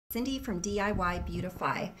Cindy from DIY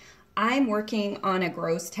Beautify. I'm working on a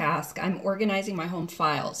gross task. I'm organizing my home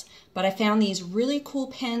files, but I found these really cool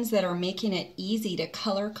pens that are making it easy to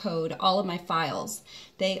color code all of my files.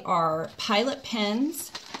 They are Pilot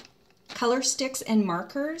pens, color sticks and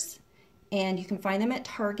markers, and you can find them at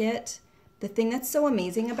Target. The thing that's so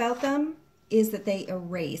amazing about them is that they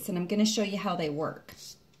erase, and I'm going to show you how they work.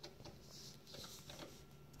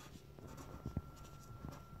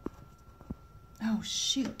 Oh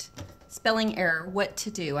shoot, spelling error, what to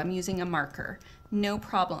do? I'm using a marker. No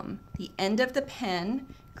problem. The end of the pen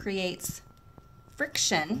creates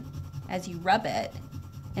friction as you rub it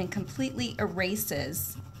and completely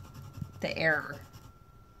erases the error.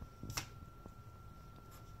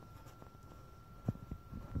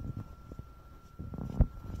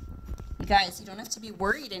 You guys, you don't have to be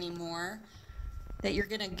worried anymore that you're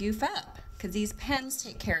gonna goof up because these pens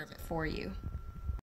take care of it for you.